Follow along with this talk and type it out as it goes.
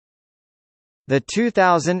The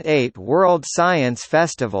 2008 World Science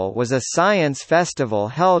Festival was a science festival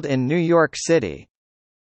held in New York City.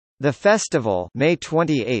 The festival, May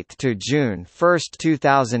 28 to June 1,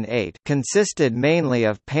 2008, consisted mainly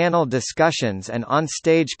of panel discussions and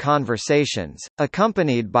on-stage conversations,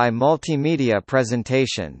 accompanied by multimedia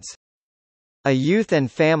presentations. A youth and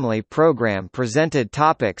family program presented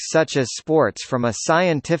topics such as sports from a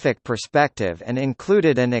scientific perspective and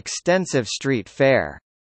included an extensive street fair.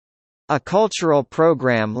 A cultural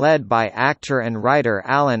program led by actor and writer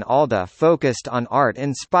Alan Alda focused on art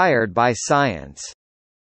inspired by science.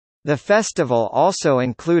 The festival also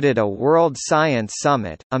included a World Science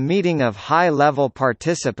Summit, a meeting of high-level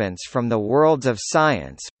participants from the worlds of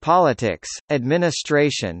science, politics,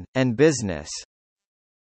 administration, and business.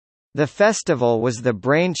 The festival was the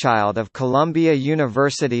brainchild of Columbia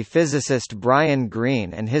University physicist Brian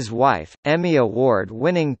Greene and his wife, Emmy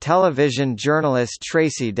Award-winning television journalist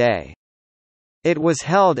Tracy Day. It was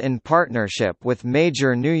held in partnership with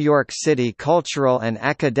major New York City cultural and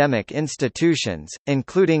academic institutions,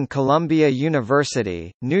 including Columbia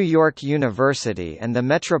University, New York University and the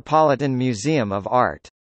Metropolitan Museum of Art.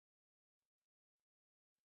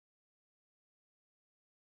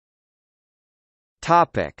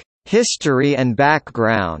 History and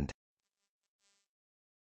background.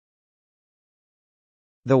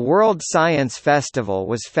 The World Science Festival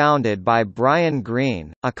was founded by Brian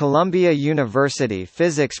Greene, a Columbia University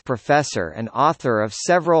physics professor and author of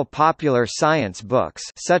several popular science books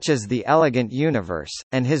such as The Elegant Universe,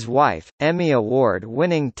 and his wife, Emmy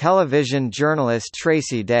Award-winning television journalist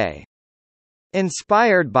Tracy Day.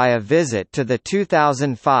 Inspired by a visit to the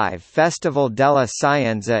 2005 Festival della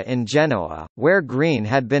Scienza in Genoa, where Greene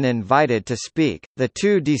had been invited to speak, the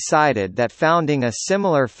two decided that founding a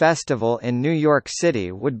similar festival in New York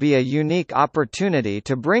City would be a unique opportunity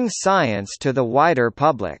to bring science to the wider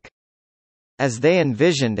public. As they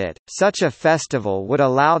envisioned it, such a festival would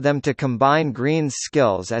allow them to combine Greene's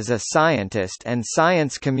skills as a scientist and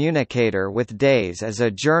science communicator with Day's as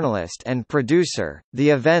a journalist and producer.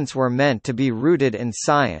 The events were meant to be rooted in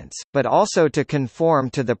science, but also to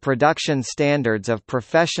conform to the production standards of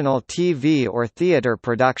professional TV or theater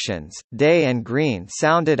productions. Day and Greene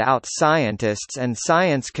sounded out scientists and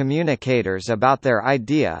science communicators about their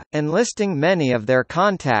idea, enlisting many of their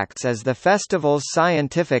contacts as the festival's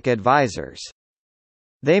scientific advisors.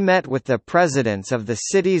 They met with the presidents of the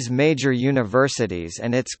city's major universities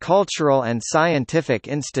and its cultural and scientific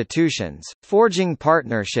institutions, forging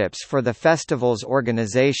partnerships for the festival's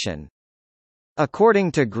organization.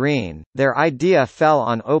 According to Greene, their idea fell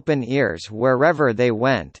on open ears wherever they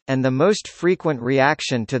went, and the most frequent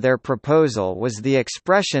reaction to their proposal was the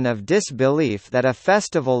expression of disbelief that a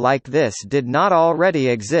festival like this did not already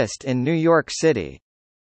exist in New York City.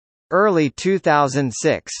 Early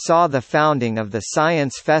 2006 saw the founding of the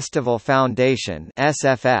Science Festival Foundation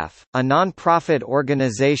 (SFF), a nonprofit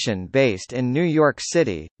organization based in New York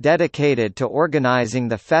City, dedicated to organizing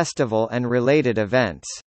the festival and related events.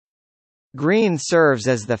 Greene serves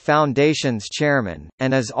as the foundation's chairman,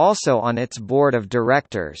 and is also on its board of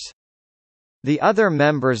directors. The other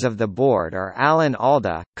members of the board are Alan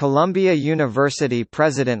Alda, Columbia University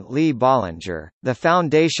President Lee Bollinger, the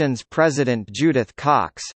Foundation's President Judith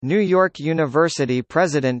Cox, New York University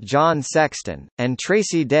President John Sexton, and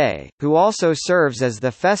Tracy Day, who also serves as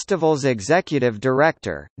the festival's executive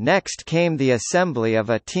director. Next came the assembly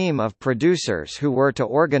of a team of producers who were to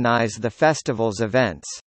organize the festival's events.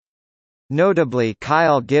 Notably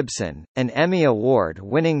Kyle Gibson, an Emmy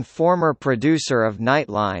Award-winning former producer of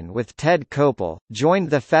Nightline with Ted Koppel, joined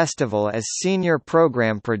the festival as senior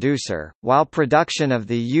program producer, while production of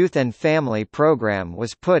the Youth and Family program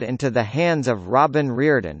was put into the hands of Robin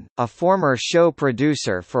Reardon, a former show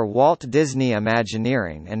producer for Walt Disney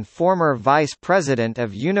Imagineering and former vice president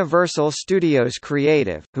of Universal Studios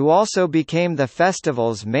Creative, who also became the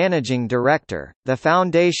festival's managing director. The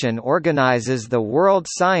foundation organizes the World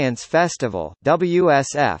Science Festival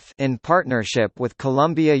 (WSF) in partnership with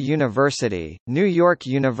Columbia University, New York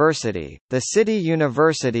University, the City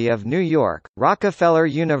University of New York, Rockefeller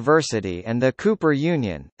University and the Cooper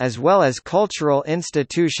Union, as well as cultural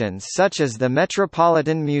institutions such as the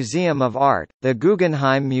Metropolitan Museum of Art, the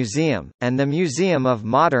Guggenheim Museum, and the Museum of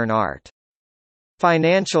Modern Art.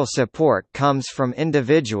 Financial support comes from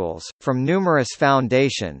individuals, from numerous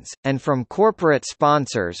foundations, and from corporate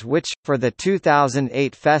sponsors which, for the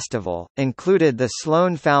 2008 festival, included the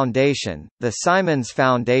Sloan Foundation, the Simons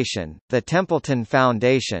Foundation, the Templeton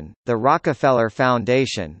Foundation, the Rockefeller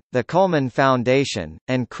Foundation, the Cullman Foundation,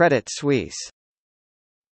 and Credit Suisse.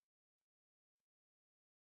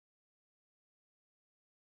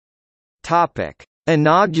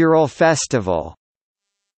 Inaugural festival.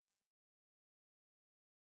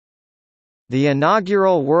 The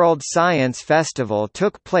inaugural World Science Festival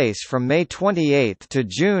took place from May 28 to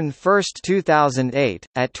June 1, 2008,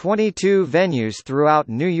 at 22 venues throughout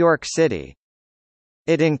New York City.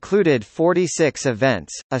 It included 46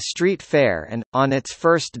 events, a street fair and, on its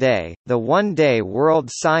first day, the one-day World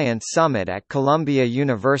Science Summit at Columbia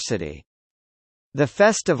University. The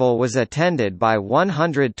festival was attended by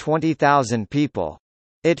 120,000 people.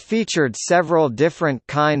 It featured several different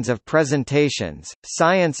kinds of presentations,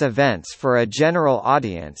 science events for a general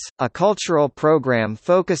audience, a cultural program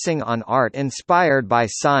focusing on art inspired by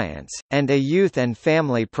science, and a youth and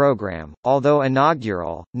family program. Although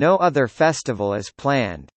inaugural, no other festival is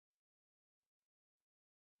planned.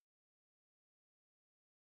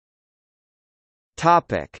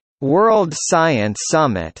 Topic: World Science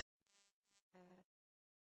Summit.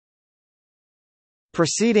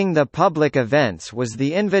 Preceding the public events was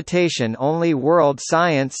the invitation-only World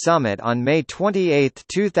Science Summit on May 28,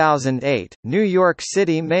 2008. New York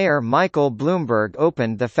City Mayor Michael Bloomberg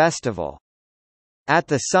opened the festival. At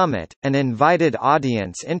the summit, an invited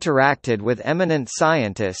audience interacted with eminent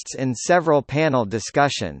scientists in several panel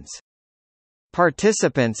discussions.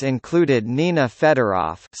 Participants included Nina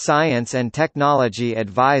Fedoroff, Science and Technology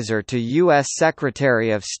Advisor to U.S.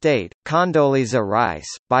 Secretary of State, Condoleezza Rice,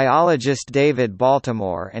 biologist David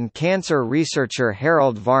Baltimore and cancer researcher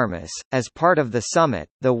Harold Varmus. As part of the summit,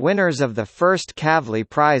 the winners of the first Kavli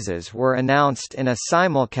Prizes were announced in a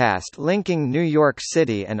simulcast linking New York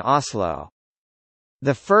City and Oslo.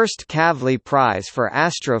 The first Kavli Prize for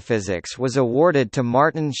Astrophysics was awarded to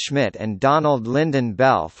Martin Schmidt and Donald Lyndon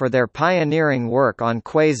Bell for their pioneering work on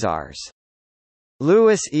quasars.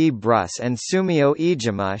 Louis E. Bruss and Sumio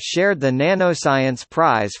Iijima shared the Nanoscience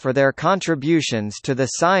Prize for their contributions to the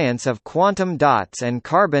science of quantum dots and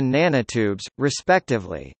carbon nanotubes,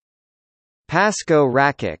 respectively. Pasco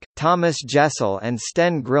Rakic, Thomas Jessel and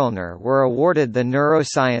Sten Grillner were awarded the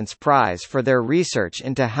Neuroscience Prize for their research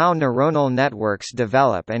into how neuronal networks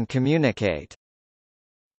develop and communicate.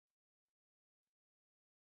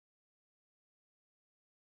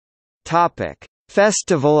 Topic: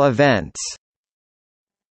 Festival events.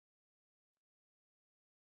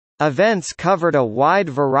 Events covered a wide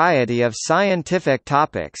variety of scientific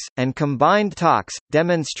topics, and combined talks,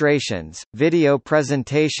 demonstrations, video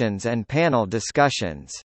presentations and panel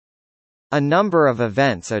discussions. A number of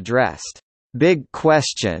events addressed big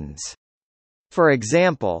questions. For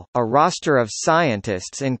example, a roster of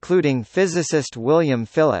scientists including physicist William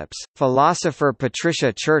Phillips, philosopher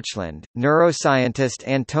Patricia Churchland, neuroscientist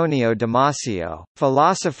Antonio Damasio,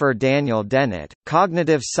 philosopher Daniel Dennett,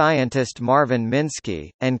 cognitive scientist Marvin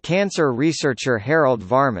Minsky, and cancer researcher Harold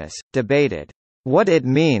Varmus, debated what it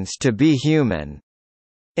means to be human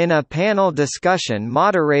in a panel discussion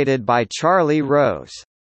moderated by Charlie Rose.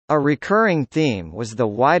 A recurring theme was the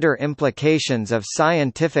wider implications of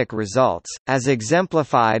scientific results, as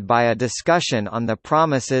exemplified by a discussion on the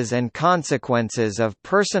promises and consequences of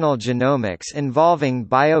personal genomics involving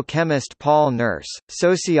biochemist Paul Nurse,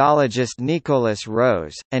 sociologist Nicholas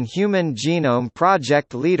Rose, and Human Genome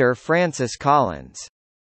Project leader Francis Collins.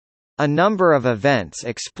 A number of events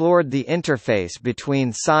explored the interface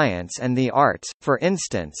between science and the arts, for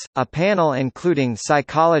instance, a panel including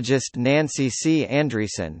psychologist Nancy C.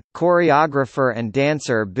 Andreessen, choreographer and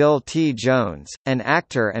dancer Bill T. Jones, and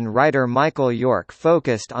actor and writer Michael York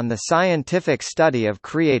focused on the scientific study of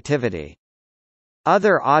creativity.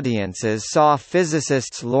 Other audiences saw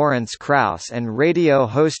physicists Lawrence Krauss and radio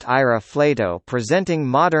host Ira Flatow presenting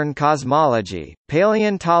modern cosmology,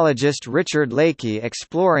 paleontologist Richard Leakey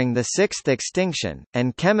exploring the sixth extinction,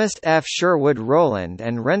 and chemist F. Sherwood Rowland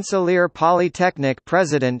and Rensselaer Polytechnic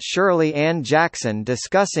president Shirley Ann Jackson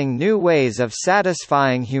discussing new ways of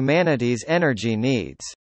satisfying humanity's energy needs.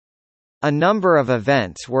 A number of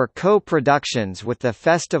events were co-productions with the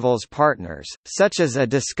festival's partners, such as a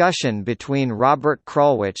discussion between Robert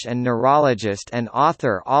Krulwich and neurologist and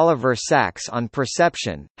author Oliver Sacks on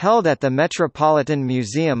perception, held at the Metropolitan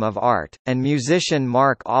Museum of Art, and musician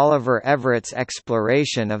Mark Oliver Everett's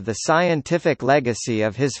exploration of the scientific legacy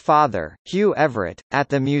of his father, Hugh Everett, at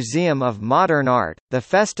the Museum of Modern Art. The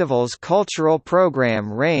festival's cultural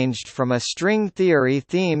program ranged from a string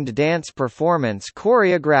theory-themed dance performance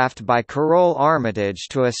choreographed by Carole Armitage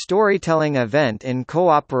to a storytelling event in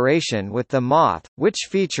cooperation with The Moth, which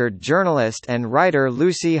featured journalist and writer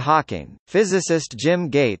Lucy Hawking, physicist Jim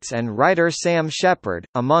Gates and writer Sam Shepard,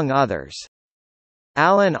 among others.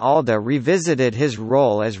 Alan Alda revisited his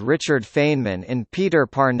role as Richard Feynman in Peter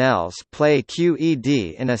Parnell's play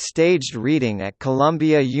QED in a staged reading at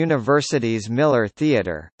Columbia University's Miller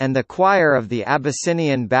Theatre, and the choir of the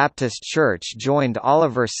Abyssinian Baptist Church joined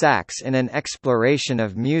Oliver Sacks in an exploration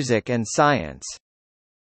of music and science.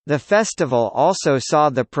 The festival also saw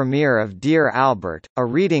the premiere of Dear Albert, a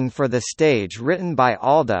reading for the stage written by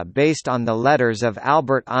Alda based on the letters of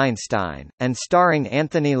Albert Einstein, and starring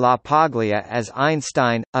Anthony LaPaglia as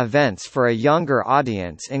Einstein. Events for a younger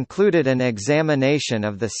audience included an examination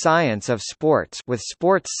of the science of sports with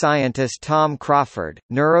sports scientist Tom Crawford,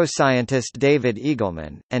 neuroscientist David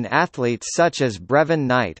Eagleman, and athletes such as Brevin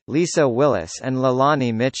Knight, Lisa Willis and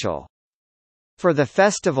Leilani Mitchell. For the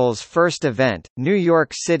festival's first event, New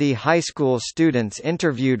York City high school students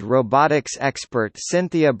interviewed robotics expert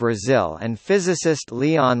Cynthia Brazil and physicist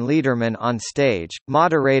Leon Lederman on stage,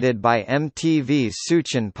 moderated by MTV's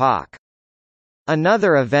Suchin Pak.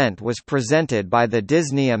 Another event was presented by the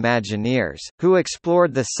Disney Imagineers, who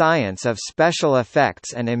explored the science of special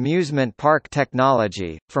effects and amusement park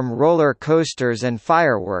technology, from roller coasters and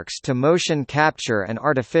fireworks to motion capture and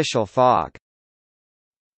artificial fog.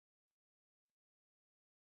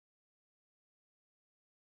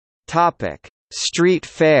 Street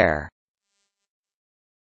fair.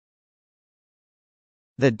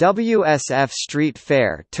 The WSF Street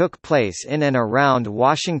Fair took place in and around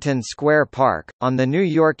Washington Square Park, on the New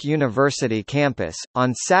York University campus,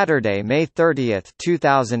 on Saturday, May 30,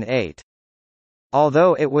 2008.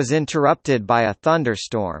 Although it was interrupted by a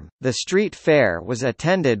thunderstorm, the street fair was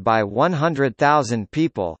attended by 100,000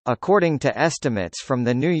 people, according to estimates from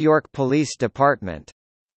the New York Police Department.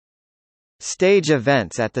 Stage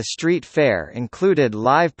events at the street fair included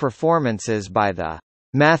live performances by the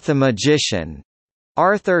mathemagician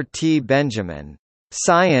Arthur T. Benjamin,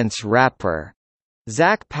 science rapper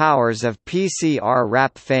Zach Powers of PCR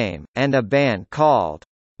rap fame, and a band called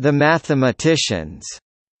The Mathematicians.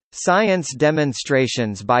 Science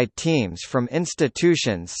demonstrations by teams from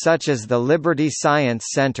institutions such as the Liberty Science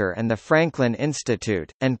Center and the Franklin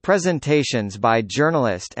Institute, and presentations by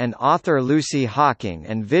journalist and author Lucy Hawking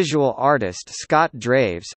and visual artist Scott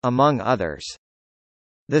Draves, among others.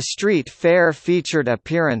 The street fair featured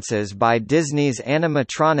appearances by Disney's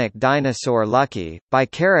animatronic dinosaur Lucky, by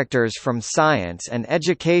characters from science and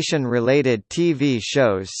education-related TV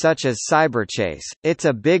shows such as Cyberchase, It's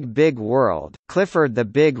a Big Big World, Clifford the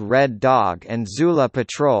Big Red Dog and Zula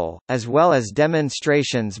Patrol, as well as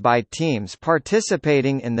demonstrations by teams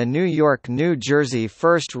participating in the New York-New Jersey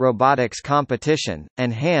First Robotics Competition,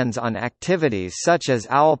 and hands-on activities such as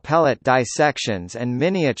owl pellet dissections and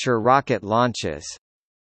miniature rocket launches.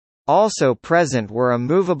 Also present were a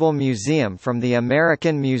movable museum from the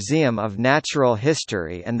American Museum of Natural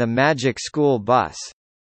History and the Magic School Bus.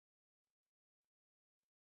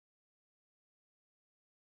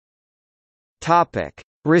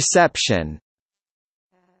 Reception.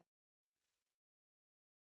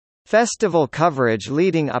 Festival coverage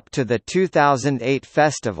leading up to the 2008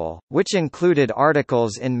 festival, which included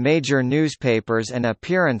articles in major newspapers and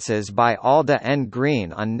appearances by Alda and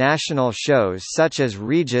Green on national shows such as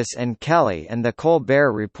Regis and Kelly and The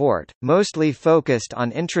Colbert Report, mostly focused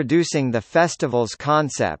on introducing the festival's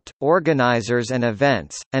concept, organizers and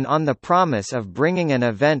events, and on the promise of bringing an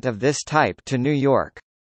event of this type to New York.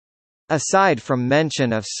 Aside from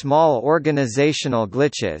mention of small organizational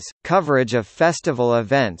glitches, coverage of festival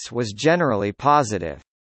events was generally positive.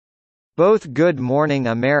 Both Good Morning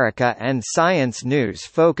America and Science News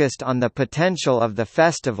focused on the potential of the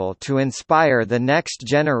festival to inspire the next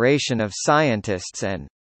generation of scientists and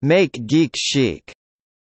make geek chic.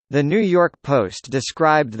 The New York Post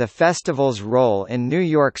described the festival's role in New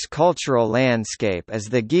York's cultural landscape as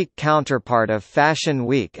the geek counterpart of Fashion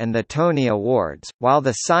Week and the Tony Awards, while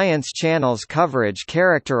the Science Channel's coverage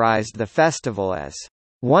characterized the festival as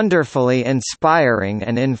wonderfully inspiring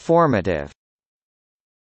and informative.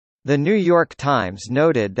 The New York Times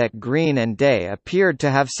noted that Green and Day appeared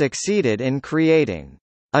to have succeeded in creating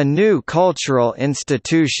a new cultural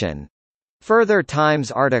institution. Further Times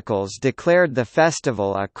articles declared the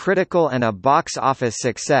festival a critical and a box office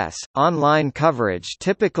success. Online coverage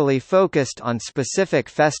typically focused on specific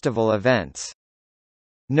festival events.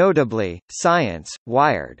 Notably, Science,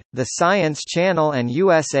 Wired, The Science Channel and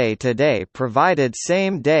USA Today provided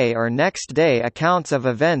same-day or next-day accounts of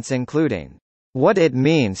events including What It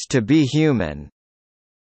Means to Be Human,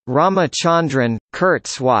 Ramachandran,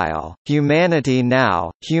 Kurzweil, Humanity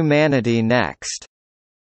Now, Humanity Next,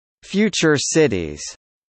 Future Cities,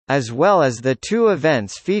 as well as the two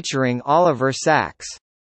events featuring Oliver Sacks.